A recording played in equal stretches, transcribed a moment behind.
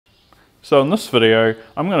So in this video,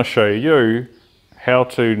 I'm going to show you how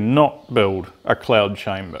to not build a cloud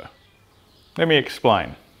chamber. Let me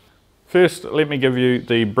explain. First, let me give you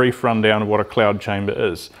the brief rundown of what a cloud chamber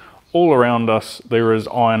is. All around us there is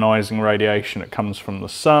ionizing radiation. It comes from the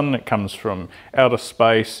sun, it comes from outer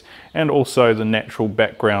space, and also the natural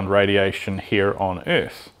background radiation here on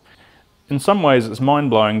Earth. In some ways it's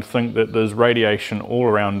mind-blowing to think that there's radiation all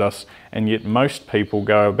around us, and yet most people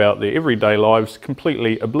go about their everyday lives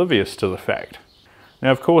completely oblivious to the fact.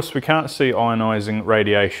 Now of course we can't see ionizing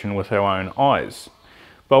radiation with our own eyes,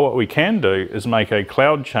 but what we can do is make a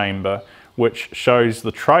cloud chamber which shows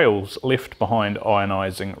the trails left behind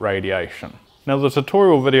ionizing radiation. Now the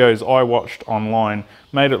tutorial videos I watched online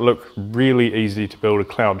made it look really easy to build a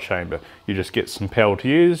cloud chamber. You just get some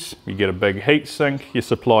peltiers, you get a big heat sink, you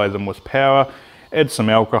supply them with power, add some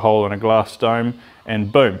alcohol in a glass dome,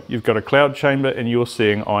 and boom, you've got a cloud chamber and you're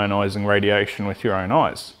seeing ionizing radiation with your own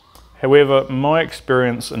eyes. However, my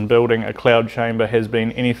experience in building a cloud chamber has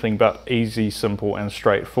been anything but easy, simple and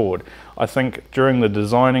straightforward. I think during the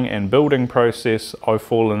designing and building process I've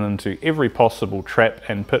fallen into every possible trap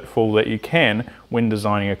and pitfall that you can when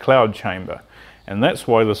designing a cloud chamber. And that's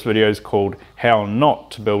why this video is called How Not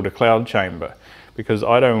to Build a Cloud Chamber, because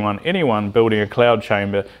I don't want anyone building a cloud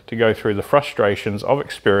chamber to go through the frustrations I've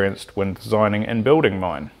experienced when designing and building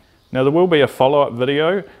mine. Now there will be a follow-up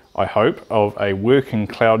video, I hope, of a working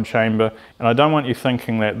cloud chamber, and I don't want you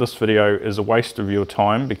thinking that this video is a waste of your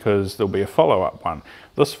time because there'll be a follow-up one.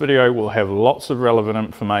 This video will have lots of relevant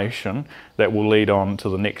information that will lead on to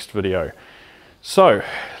the next video. So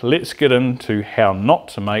let's get into how not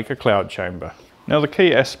to make a cloud chamber. Now the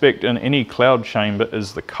key aspect in any cloud chamber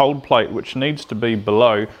is the cold plate, which needs to be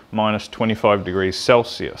below minus 25 degrees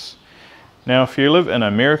Celsius. Now if you live in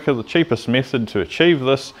America, the cheapest method to achieve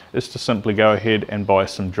this is to simply go ahead and buy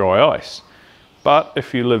some dry ice. But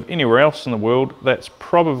if you live anywhere else in the world, that's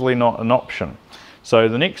probably not an option. So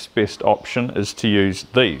the next best option is to use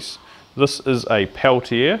these. This is a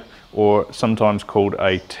peltier, or sometimes called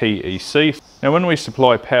a TEC. Now when we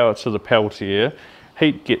supply power to the peltier,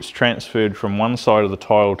 heat gets transferred from one side of the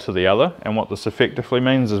tile to the other, and what this effectively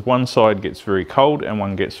means is one side gets very cold and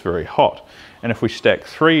one gets very hot. And if we stack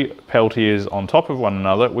 3 peltiers on top of one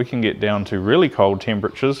another, we can get down to really cold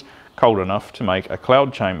temperatures, cold enough to make a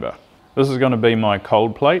cloud chamber. This is going to be my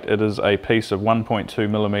cold plate. It is a piece of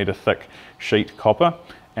 1.2mm thick sheet copper,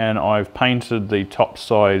 and I've painted the top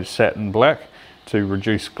side satin black to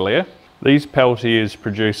reduce glare. These peltiers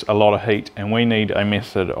produce a lot of heat and we need a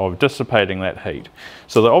method of dissipating that heat.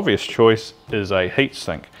 So the obvious choice is a heat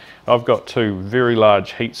sink. I've got 2 very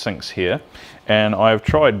large heat sinks here, and I've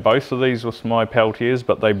tried both of these with my peltiers,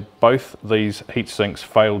 but both these heat sinks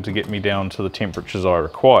failed to get me down to the temperatures I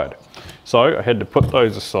required. So I had to put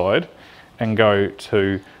those aside and go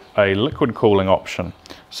to a liquid cooling option.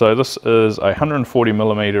 So this is a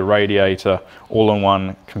 140mm radiator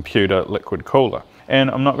all-in-one computer liquid cooler. And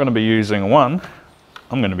I'm not going to be using one,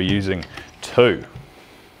 I'm going to be using 2.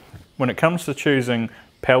 When it comes to choosing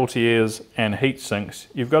peltiers and heat sinks,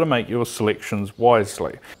 you've got to make your selections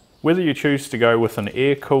wisely. Whether you choose to go with an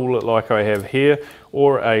air cooler like I have here,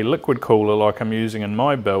 or a liquid cooler like I'm using in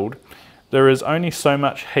my build, there is only so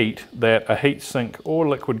much heat that a heat sink or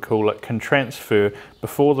liquid cooler can transfer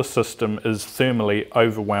before the system is thermally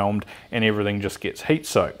overwhelmed and everything just gets heat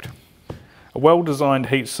soaked. A well-designed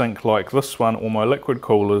heat sink like this one or my liquid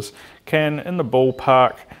coolers can, in the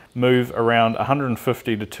ballpark, move around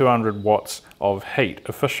 150 to 200 watts of heat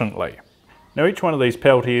efficiently. Now each one of these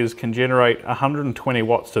peltiers can generate 120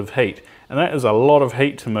 watts of heat, and that is a lot of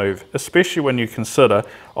heat to move, especially when you consider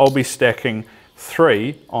I'll be stacking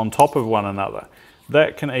 3 on top of one another.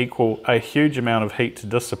 That can equal a huge amount of heat to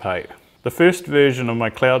dissipate. The first version of my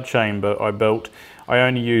cloud chamber I built, I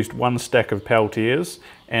only used 1 stack of peltiers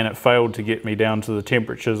and it failed to get me down to the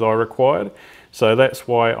temperatures I required. So that's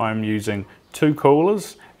why I'm using 2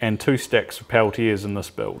 coolers and 2 stacks of peltiers in this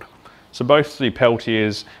build. So both the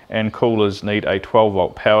peltiers and coolers need a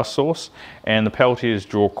 12-volt power source, and the peltiers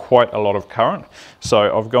draw quite a lot of current.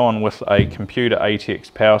 So I've gone with a computer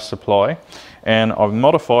ATX power supply, and I've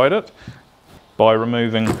modified it by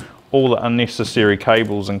removing all the unnecessary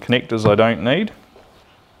cables and connectors I don't need.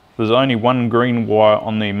 There's only 1 green wire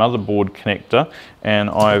on the motherboard connector, and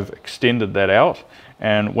I've extended that out,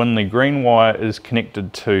 and when the green wire is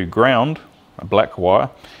connected to ground, a black wire,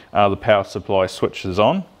 the power supply switches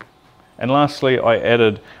on. And lastly, I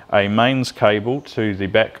added a mains cable to the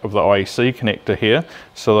back of the IEC connector here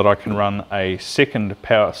so that I can run a second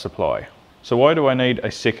power supply. So why do I need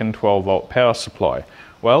a second 12-volt power supply?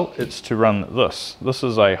 Well, it's to run this. This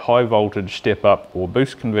is a high voltage step up or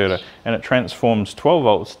boost converter, and it transforms 12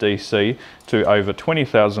 volts DC to over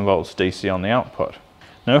 20,000 volts DC on the output.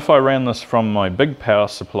 Now if I ran this from my big power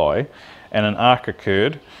supply and an arc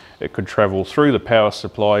occurred, it could travel through the power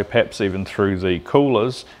supply, perhaps even through the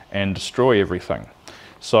coolers, and destroy everything.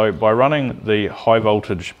 So by running the high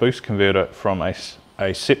voltage boost converter from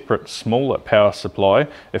a separate smaller power supply,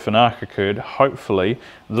 if an arc occurred, hopefully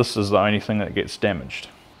this is the only thing that gets damaged.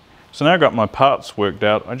 So now I've got my parts worked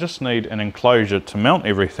out, I just need an enclosure to mount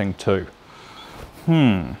everything to.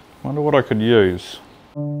 Wonder what I could use.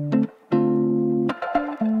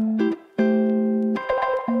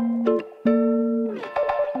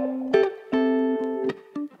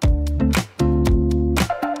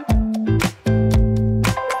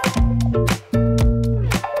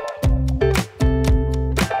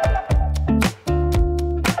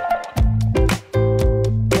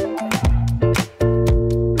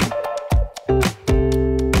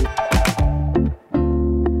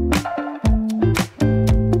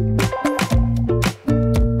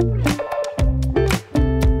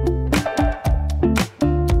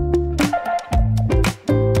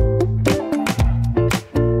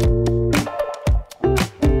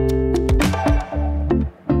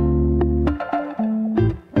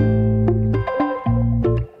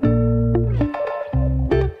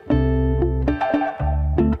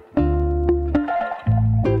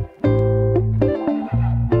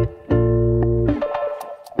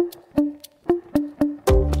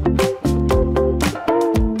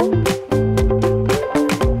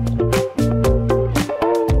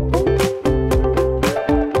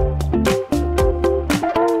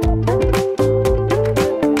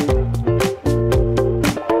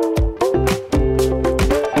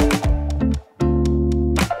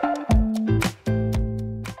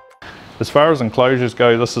 As far as enclosures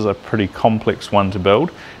go, this is a pretty complex one to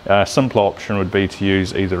build. A simple option would be to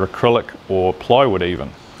use either acrylic or plywood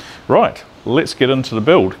even. Right, let's get into the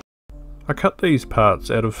build. I cut these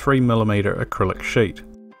parts out of 3mm acrylic sheet.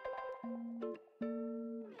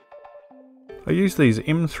 I use these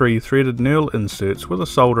M3 threaded knurl inserts with a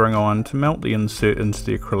soldering iron to melt the insert into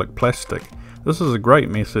the acrylic plastic. This is a great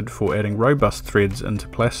method for adding robust threads into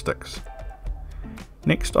plastics.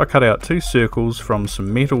 Next, I cut out 2 circles from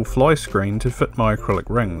some metal fly screen to fit my acrylic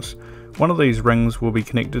rings. One of these rings will be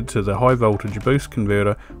connected to the high voltage boost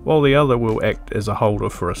converter, while the other will act as a holder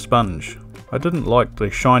for a sponge. I didn't like the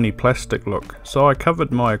shiny plastic look, so I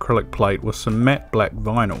covered my acrylic plate with some matte black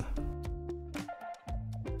vinyl.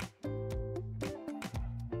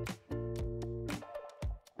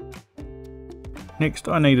 Next,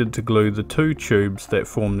 I needed to glue the 2 tubes that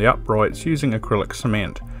form the uprights using acrylic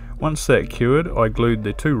cement. Once that cured, I glued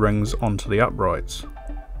the 2 rings onto the uprights.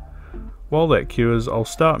 While that cures, I'll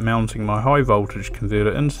start mounting my high voltage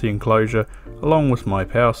converter into the enclosure along with my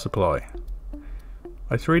power supply.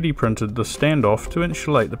 I 3D printed the standoff to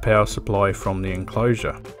insulate the power supply from the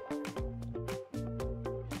enclosure.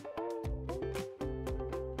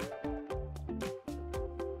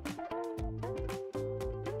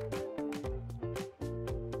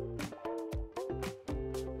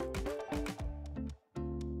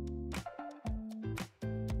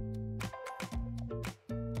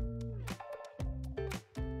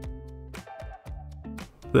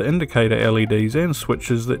 The indicator LEDs and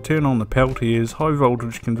switches that turn on the Peltier's high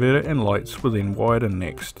voltage converter and lights were then wired in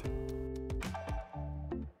next.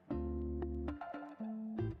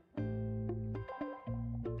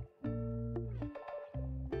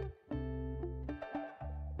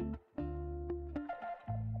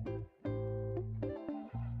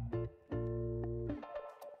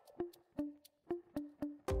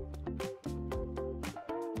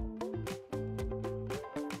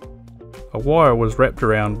 A wire was wrapped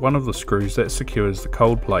around one of the screws that secures the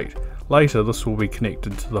cold plate. Later this will be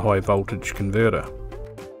connected to the high voltage converter.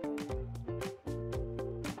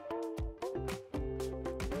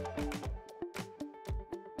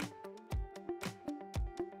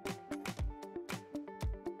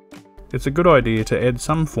 It's a good idea to add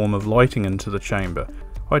some form of lighting into the chamber.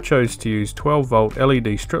 I chose to use 12 volt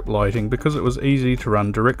LED strip lighting because it was easy to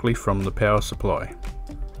run directly from the power supply.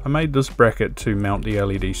 I made this bracket to mount the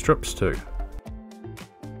LED strips to.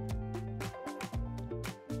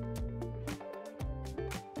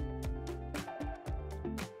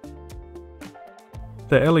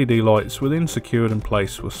 The LED lights were then secured in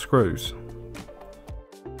place with screws.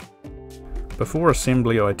 Before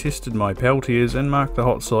assembly I tested my Peltiers and marked the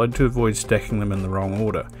hot side to avoid stacking them in the wrong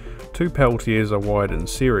order. 2 Peltiers are wired in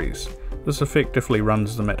series. This effectively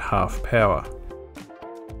runs them at half power.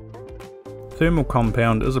 Thermal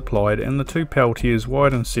compound is applied and the two peltiers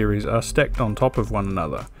wired in series are stacked on top of one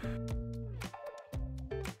another.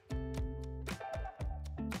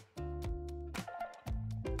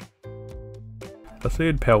 A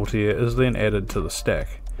third peltier is then added to the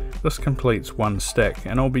stack. This completes one stack,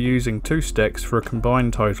 and I'll be using 2 stacks for a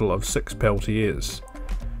combined total of 6 peltiers.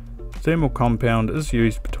 Thermal compound is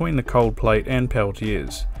used between the cold plate and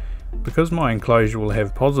peltiers. Because my enclosure will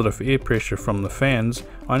have positive air pressure from the fans,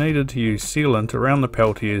 I needed to use sealant around the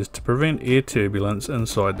peltiers to prevent air turbulence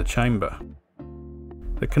inside the chamber.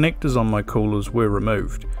 The connectors on my coolers were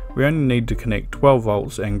removed. We only need to connect 12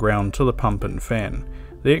 volts and ground to the pump and fan.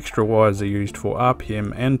 The extra wires are used for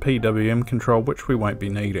RPM and PWM control, which we won't be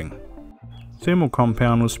needing. Thermal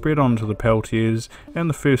compound was spread onto the peltiers and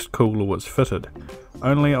the first cooler was fitted.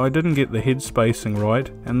 Only I didn't get the head spacing right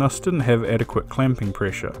and thus didn't have adequate clamping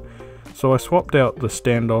pressure, so I swapped out the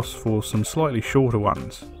standoffs for some slightly shorter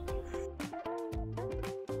ones.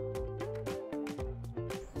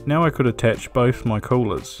 Now I could attach both my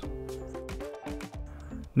coolers.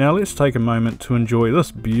 Now let's take a moment to enjoy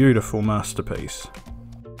this beautiful masterpiece.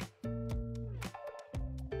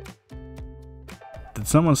 Did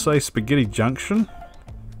someone say spaghetti junction?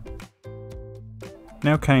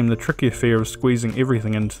 Now came the tricky affair of squeezing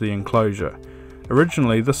everything into the enclosure.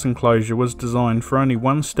 Originally this enclosure was designed for only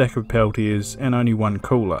 1 stack of peltiers and only 1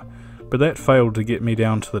 cooler, but that failed to get me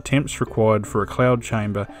down to the temps required for a cloud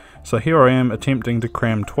chamber, so here I am attempting to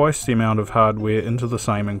cram twice the amount of hardware into the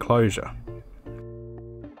same enclosure.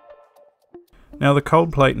 Now the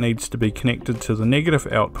cold plate needs to be connected to the negative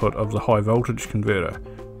output of the high voltage converter.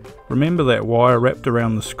 Remember that wire wrapped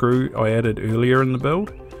around the screw I added earlier in the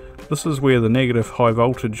build? This is where the negative high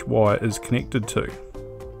voltage wire is connected to.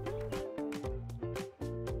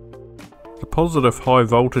 The positive high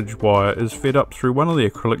voltage wire is fed up through one of the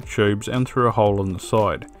acrylic tubes and through a hole in the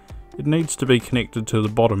side. It needs to be connected to the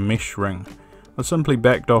bottom mesh ring. I simply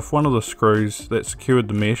backed off one of the screws that secured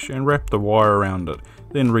the mesh and wrapped the wire around it,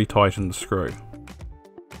 then retightened the screw.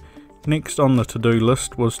 Next on the to-do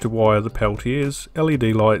list was to wire the peltiers,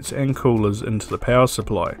 LED lights and coolers into the power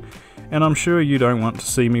supply, and I'm sure you don't want to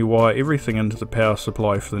see me wire everything into the power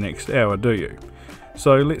supply for the next hour, do you?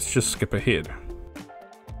 So let's just skip ahead.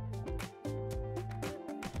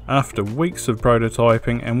 After weeks of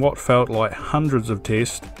prototyping and what felt like hundreds of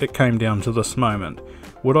tests, it came down to this moment.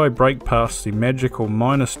 Would I break past the magical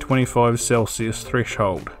 -25°C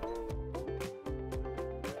threshold?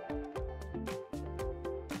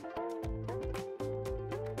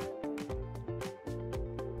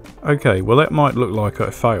 Okay, well that might look like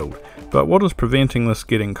I failed, but what is preventing this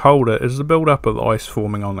getting colder is the build-up of ice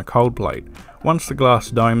forming on the cold plate. Once the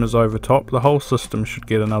glass dome is over top, the whole system should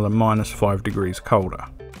get another -5 degrees colder.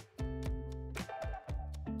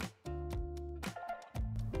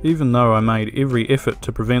 Even though I made every effort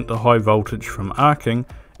to prevent the high voltage from arcing,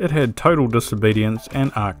 it had total disobedience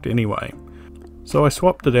and arced anyway. So I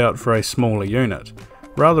swapped it out for a smaller unit.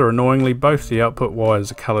 Rather annoyingly, both the output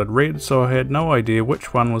wires are coloured red, so I had no idea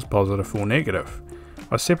which one was positive or negative.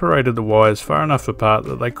 I separated the wires far enough apart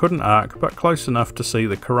that they couldn't arc, but close enough to see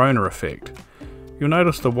the corona effect. You'll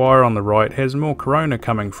notice the wire on the right has more corona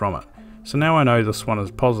coming from it, so now I know this one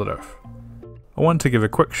is positive. I want to give a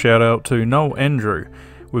quick shout out to Noel Andrew.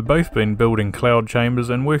 We've both been building cloud chambers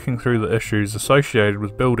and working through the issues associated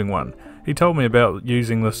with building one. He told me about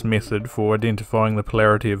using this method for identifying the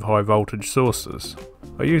polarity of high voltage sources.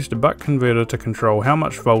 I used a buck converter to control how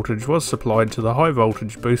much voltage was supplied to the high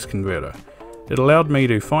voltage boost converter. It allowed me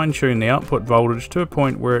to fine tune the output voltage to a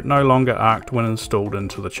point where it no longer arced when installed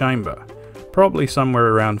into the chamber, probably somewhere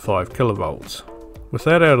around 5 kilovolts. With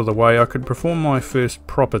that out of the way, I could perform my first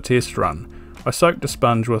proper test run. I soaked a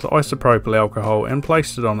sponge with isopropyl alcohol and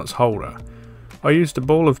placed it on its holder. I used a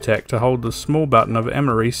ball of tack to hold the small button of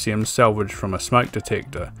americium salvaged from a smoke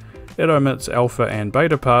detector. It emits alpha and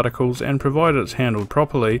beta particles, and provided it's handled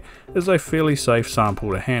properly, is a fairly safe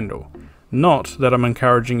sample to handle. Not that I'm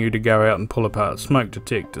encouraging you to go out and pull apart smoke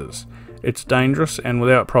detectors. It's dangerous and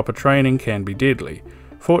without proper training can be deadly.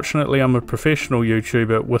 Fortunately, I'm a professional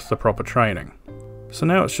YouTuber with the proper training. So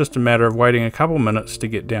now it's just a matter of waiting a couple minutes to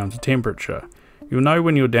get down to temperature. You'll know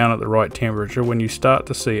when you're down at the right temperature when you start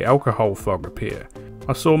to see alcohol fog appear.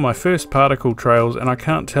 I saw my first particle trails and I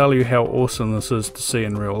can't tell you how awesome this is to see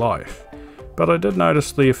in real life. But I did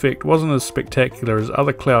notice the effect wasn't as spectacular as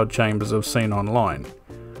other cloud chambers I've seen online.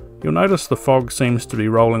 You'll notice the fog seems to be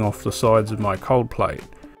rolling off the sides of my cold plate.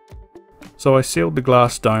 So I sealed the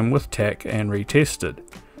glass dome with tack and retested.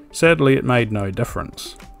 Sadly, it made no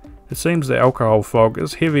difference. It seems the alcohol fog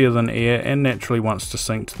is heavier than air and naturally wants to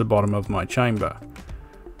sink to the bottom of my chamber.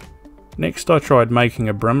 Next I tried making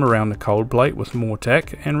a brim around the cold plate with more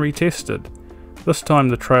tack and retested. This time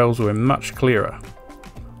the trails were much clearer.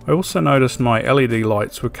 I also noticed my LED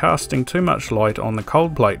lights were casting too much light on the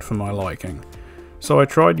cold plate for my liking, so I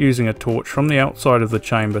tried using a torch from the outside of the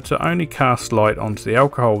chamber to only cast light onto the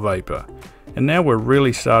alcohol vapour, and now we're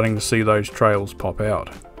really starting to see those trails pop out.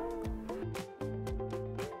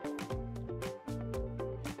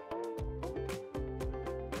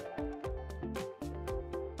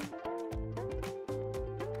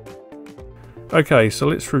 Okay, so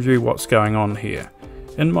let's review what's going on here.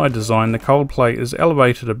 In my design, the cold plate is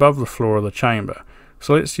elevated above the floor of the chamber,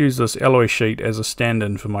 so let's use this alloy sheet as a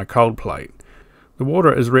stand-in for my cold plate. The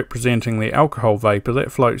water is representing the alcohol vapour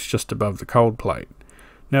that floats just above the cold plate.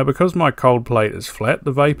 Now because my cold plate is flat,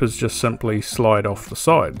 the vapours just simply slide off the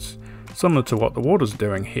sides, similar to what the water's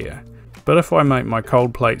doing here. But if I make my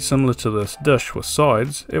cold plate similar to this dish with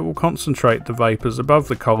sides, it will concentrate the vapours above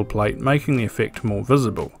the cold plate, making the effect more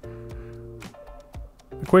visible.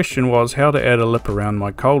 The question was how to add a lip around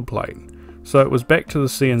my cold plate, so it was back to the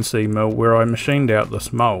CNC mill where I machined out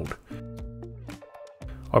this mould.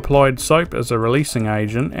 I applied soap as a releasing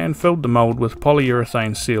agent and filled the mould with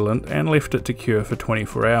polyurethane sealant and left it to cure for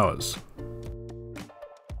 24 hours.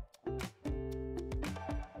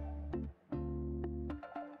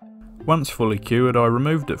 Once fully cured, I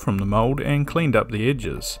removed it from the mould and cleaned up the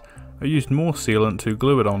edges. I used more sealant to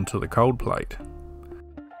glue it onto the cold plate.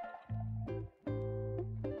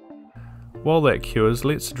 While that cures,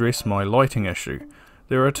 let's address my lighting issue.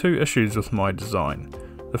 There are two issues with my design.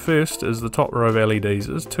 The first is the top row of LEDs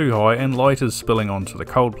is too high and light is spilling onto the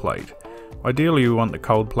cold plate. Ideally we want the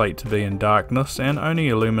cold plate to be in darkness and only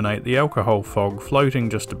illuminate the alcohol fog floating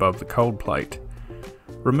just above the cold plate.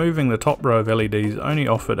 Removing the top row of LEDs only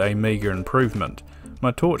offered a meagre improvement. My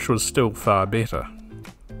torch was still far better.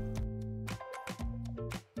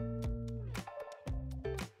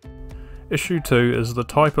 Issue 2 is the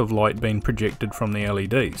type of light being projected from the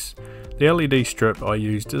LEDs. The LED strip I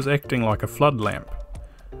used is acting like a flood lamp.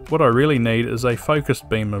 What I really need is a focused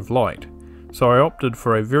beam of light, so I opted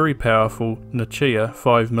for a very powerful Nichia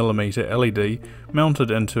 5mm LED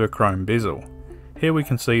mounted into a chrome bezel. Here we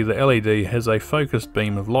can see the LED has a focused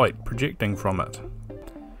beam of light projecting from it.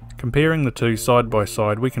 Comparing the two side by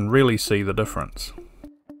side, we can really see the difference.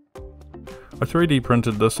 I 3D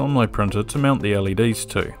printed this on my printer to mount the LEDs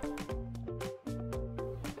to.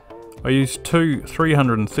 I used two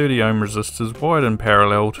 330 ohm resistors wired in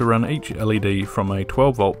parallel to run each LED from a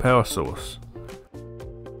 12 volt power source.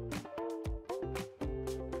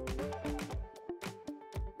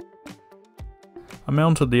 I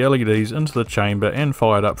mounted the LEDs into the chamber and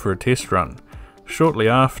fired up for a test run. Shortly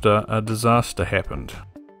after, a disaster happened.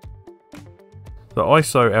 The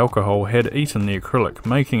iso alcohol had eaten the acrylic,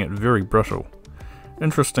 making it very brittle.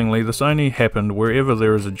 Interestingly, this only happened wherever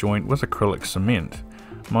there is a joint with acrylic cement.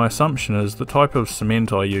 My assumption is the type of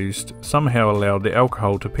cement I used somehow allowed the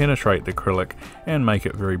alcohol to penetrate the acrylic and make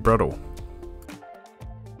it very brittle.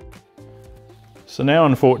 So now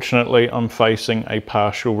unfortunately I'm facing a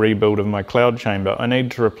partial rebuild of my cloud chamber. I need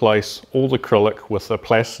to replace all the acrylic with a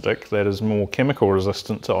plastic that is more chemical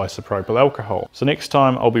resistant to isopropyl alcohol. So next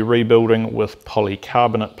time I'll be rebuilding with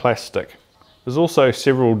polycarbonate plastic. There's also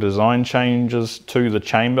several design changes to the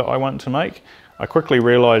chamber I want to make. I quickly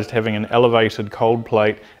realised having an elevated cold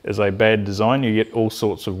plate is a bad design. You get all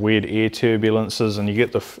sorts of weird air turbulences and you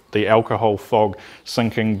get the alcohol fog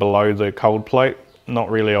sinking below the cold plate. Not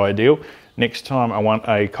really ideal. Next time I want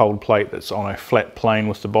a cold plate that's on a flat plane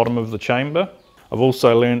with the bottom of the chamber. I've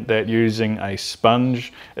also learnt that using a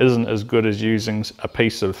sponge isn't as good as using a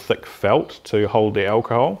piece of thick felt to hold the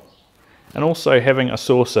alcohol. And also having a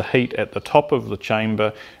source of heat at the top of the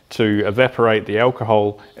chamber to evaporate the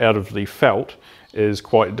alcohol out of the felt is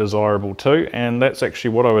quite desirable too, and that's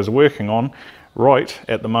actually what I was working on right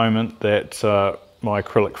at the moment that my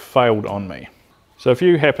acrylic failed on me. So if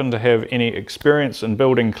you happen to have any experience in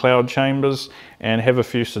building cloud chambers and have a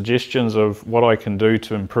few suggestions of what I can do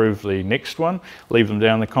to improve the next one, leave them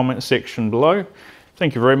down in the comment section below.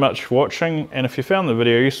 Thank you very much for watching, and if you found the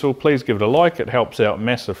video useful, please give it a like, it helps out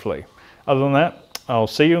massively. Other than that, I'll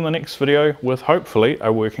see you in the next video with hopefully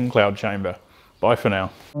a working cloud chamber. Bye for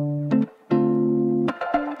now.